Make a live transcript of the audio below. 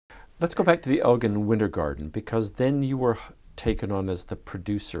Let's go back to the Elgin Winter Garden, because then you were taken on as the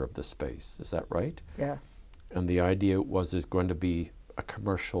producer of the space. Is that right? Yeah. And the idea was is going to be a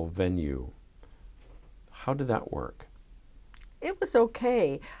commercial venue. How did that work? It was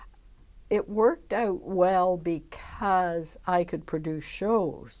okay. It worked out well because I could produce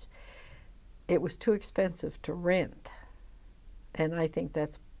shows. It was too expensive to rent, and I think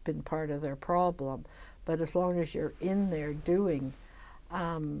that's been part of their problem. But as long as you're in there doing,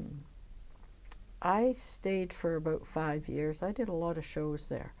 I stayed for about 5 years. I did a lot of shows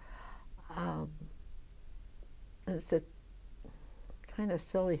there. It's a kind of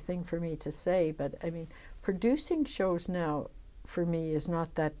silly thing for me to say, but I mean, producing shows now for me is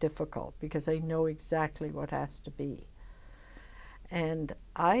not that difficult because I know exactly what has to be. And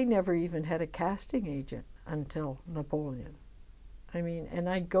I never even had a casting agent until Napoleon. I mean, and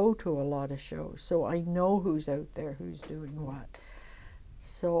I go to a lot of shows, so I know who's out there, who's doing what.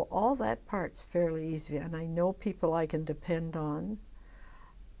 So all that part's fairly easy, and I know people I can depend on.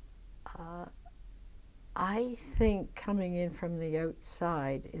 I think coming in from the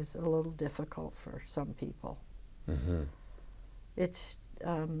outside is a little difficult for some people. Mm-hmm. It's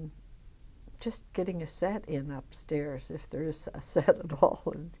just getting a set in upstairs, if there is a set at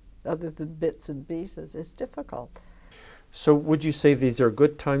all, other than bits and pieces, is difficult. So would you say these are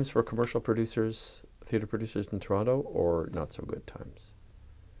good times for commercial producers, theatre producers in Toronto, or not so good times?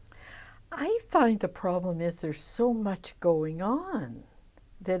 I find the problem is there's so much going on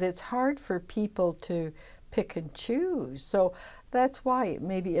that it's hard for people to pick and choose. So that's why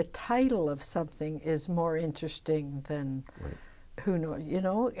maybe a title of something is more interesting than, right. Who knows, you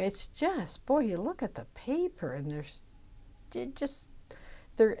know, it's just, boy, you look at the paper and there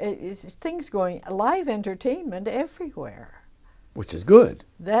is things going, live entertainment everywhere. Which is good.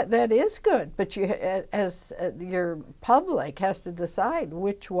 That is good, but you, as your public has to decide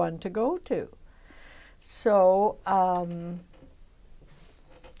which one to go to. So I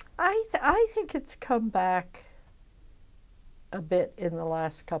think it's come back a bit in the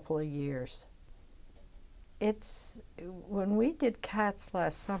last couple of years. It's when we did Cats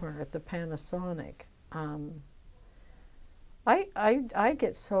last summer at the Panasonic. I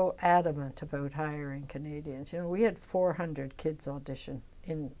get so adamant about hiring Canadians. You know, we had 400 kids audition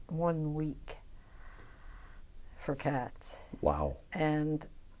in 1 week for Cats. Wow. And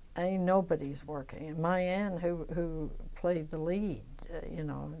nobody's working. And my aunt, who played the lead, you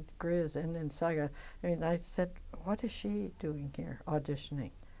know, Grizz, and then Saga, I mean, I said, what is she doing here,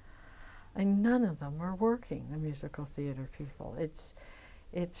 auditioning? And none of them are working, the musical theatre people. It's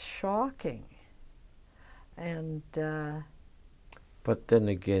shocking. And but then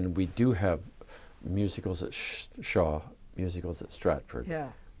again, we do have musicals at Shaw, musicals at Stratford. yeah,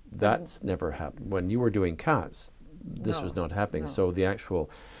 That's never happened. When you were doing Cats, this was not happening. No. So the actual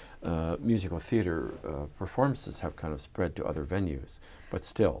musical theatre performances have kind of spread to other venues, but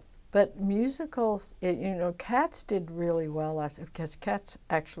still. But musicals, you know, Cats did really well last year, because Cats,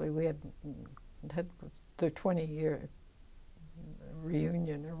 actually, we had their 20-year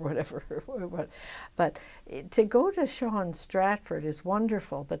reunion or whatever. But to go to Shaw Stratford is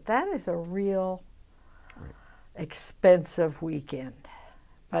wonderful, but that is a real expensive weekend.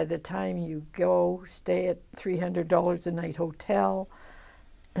 By the time you go, stay at $300 a night hotel,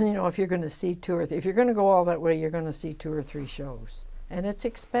 you know, if you're going to see if you're going to go all that way, you're going to see 2 or 3 shows. And it's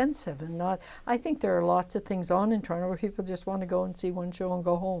expensive, and not. I think there are lots of things on in Toronto where people just want to go and see one show and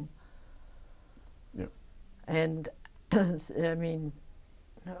go home. Yeah. And I mean,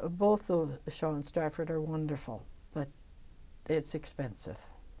 both the Shaw and Stratford are wonderful, but it's expensive.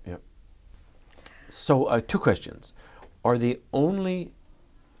 Yeah. So 2 questions: Are the only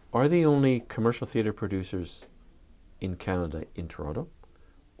commercial theatre producers in Canada in Toronto,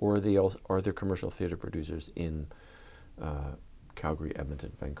 or are there commercial theatre producers in Calgary,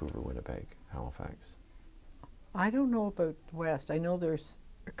 Edmonton, Vancouver, Winnipeg, Halifax? I don't know about West. I know there's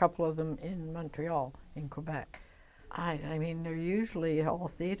a couple of them in Montreal, in Quebec. I mean, they're usually all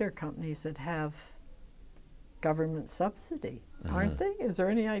theatre companies that have government subsidy, aren't they? Is there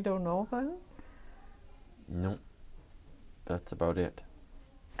any I don't know about? No, that's about it.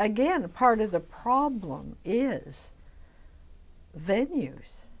 Again, part of the problem is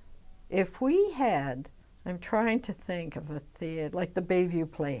venues. If we had, I'm trying to think of a theatre, like the Bayview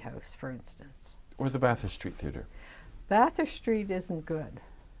Playhouse, for instance. Or the Bathurst Street Theatre. Bathurst Street isn't good.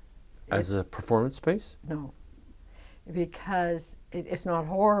 As a performance space? No, because it's not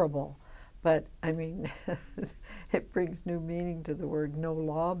horrible, But I mean, it brings new meaning to the word no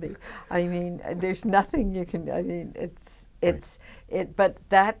lobby. I mean, there's nothing you can. I mean, But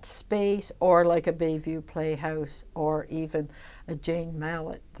that space, or like a Bayview Playhouse, or even a Jane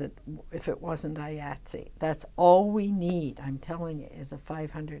Mallet, that if it wasn't IATSE, that's all we need. I'm telling you, is a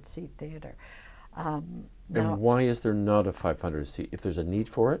 500-seat theater. And why is there not a 500-seat? If there's a need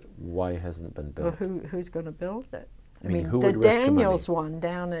for it, why hasn't it been built? Well, who's going to build it? I mean, who the would risk Daniels the money? one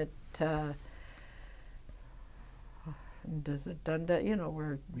down at. Does it Dundas? You know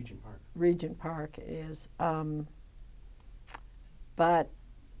where Regent Park is. But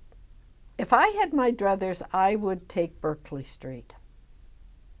if I had my druthers, I would take Berkeley Street.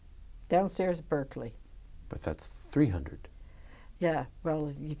 Downstairs at Berkeley. But that's 300. Yeah, well,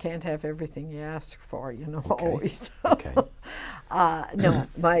 you can't have everything you ask for, you know, Okay. always. Okay. No,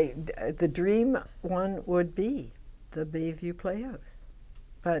 the dream one would be the Bayview Playhouse.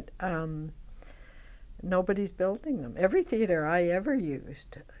 But nobody's building them. Every theater I ever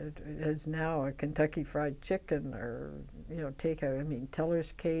used is now a Kentucky Fried Chicken or, you know, takeout. I mean,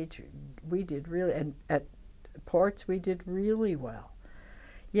 Teller's Cage, we did really, and at Ports we did really well.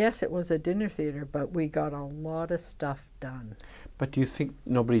 Yes, it was a dinner theater, but we got a lot of stuff done. But do you think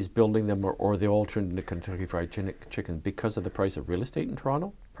nobody's building them, or they all turned into Kentucky Fried Chicken because of the price of real estate in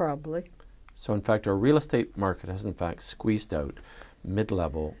Toronto? Probably. So in fact, our real estate market has in fact squeezed out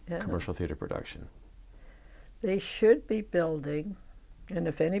mid-level Yeah. commercial theatre production. They should be building, and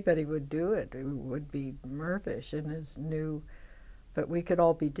if anybody would do it, it would be Mervish in his new, but we could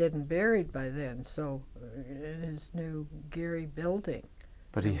all be dead and buried by then, so in his new Geary building.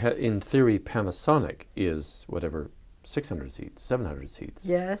 But in theory, Panasonic is whatever, 600 seats, 700 seats.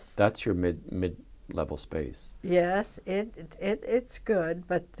 Yes. That's your mid-level space. Yes, it's good,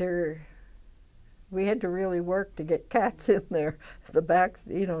 but we had to really work to get cats in there. The backs,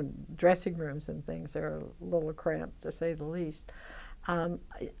 you know, dressing rooms and things are a little cramped, to say the least.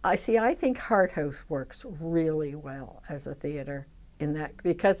 I think Hart House works really well as a theater in that,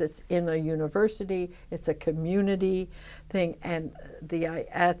 because it's in a university, it's a community thing, and the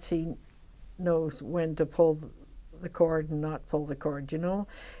IATSE knows when to pull the cord and not pull the cord, you know?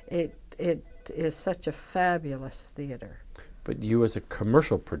 It is such a fabulous theater. But you as a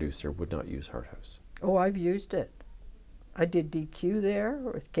commercial producer would not use Hart House. Oh, I've used it. I did DQ there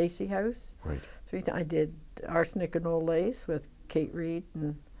with Casey House. Right. 3 times. I did Arsenic and Old Lace with Kate Reed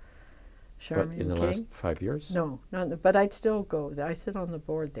and Charmian But in the King. last 5 years? No, but I'd still go. I sit on the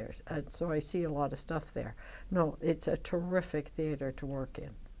board there, so I see a lot of stuff there. No, it's a terrific theater to work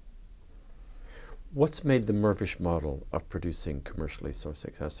in. What's made the Mervish model of producing commercially so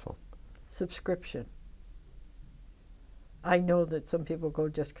successful? Subscription. I know that some people go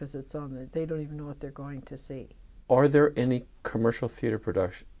just because it's on there. They don't even know what they're going to see. Are there any commercial theatre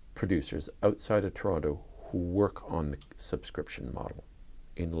producers outside of Toronto who work on the subscription model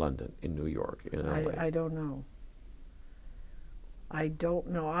in London, in New York, in LA? I don't know. I don't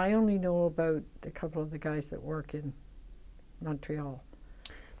know. I only know about a couple of the guys that work in Montreal.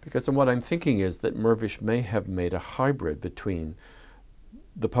 Because what I'm thinking is that Mervish may have made a hybrid between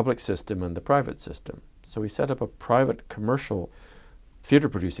the public system and the private system. So he set up a private commercial theatre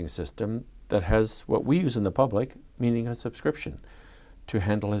producing system that has what we use in the public, meaning a subscription, to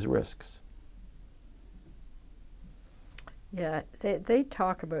handle his risks. Yeah, they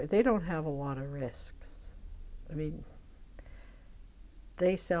talk about it. They don't have a lot of risks. I mean,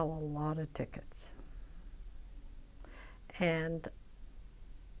 they sell a lot of tickets. And,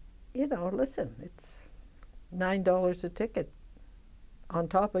 you know, listen, it's $9 a ticket on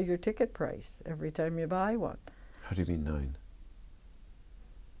top of your ticket price every time you buy one. How do you mean 9?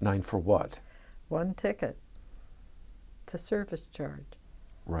 9 for what? One ticket. It's a service charge.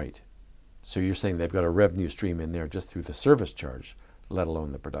 Right. So you're saying they've got a revenue stream in there just through the service charge, let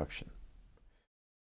alone the production.